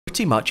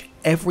Pretty much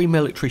every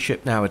military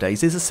ship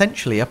nowadays is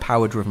essentially a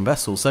power-driven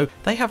vessel, so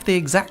they have the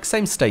exact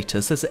same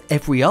status as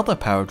every other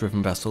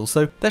power-driven vessel,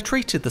 so they're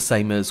treated the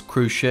same as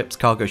cruise ships,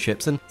 cargo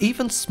ships, and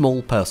even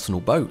small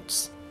personal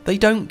boats. They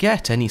don't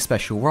get any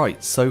special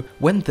rights, so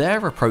when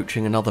they're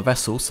approaching another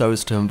vessel so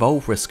as to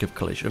involve risk of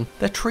collision,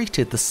 they're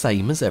treated the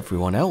same as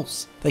everyone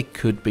else. They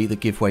could be the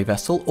giveaway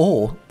vessel,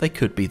 or they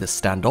could be the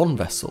stand-on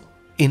vessel.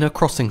 In a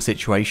crossing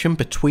situation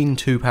between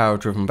two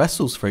power-driven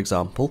vessels, for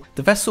example,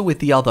 the vessel with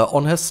the other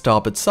on her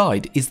starboard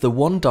side is the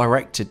one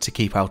directed to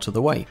keep out of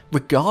the way,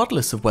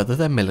 regardless of whether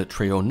they're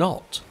military or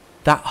not.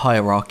 That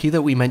hierarchy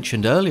that we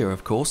mentioned earlier,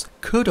 of course,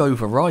 could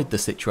override the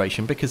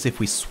situation, because if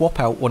we swap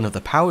out one of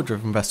the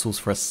power-driven vessels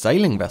for a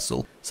sailing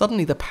vessel,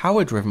 suddenly the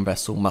power-driven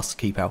vessel must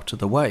keep out of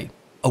the way.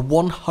 A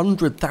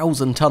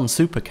 100,000-ton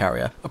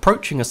supercarrier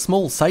approaching a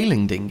small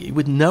sailing dinghy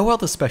with no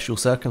other special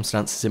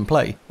circumstances in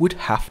play would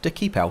have to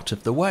keep out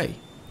of the way.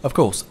 Of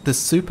course, the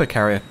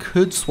supercarrier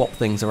could swap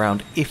things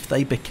around if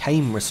they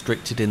became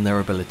restricted in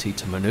their ability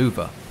to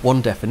manoeuvre.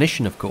 One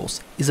definition, of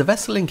course, is a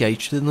vessel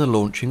engaged in the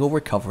launching or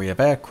recovery of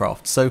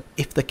aircraft, so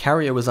if the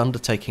carrier was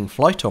undertaking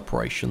flight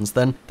operations,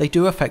 then they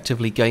do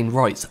effectively gain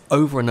rights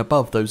over and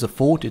above those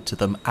afforded to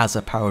them as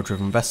a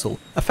power-driven vessel,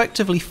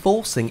 effectively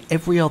forcing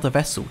every other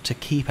vessel to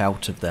keep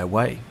out of their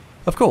way.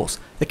 Of course,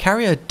 the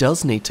carrier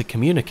does need to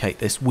communicate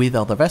this with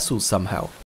other vessels somehow,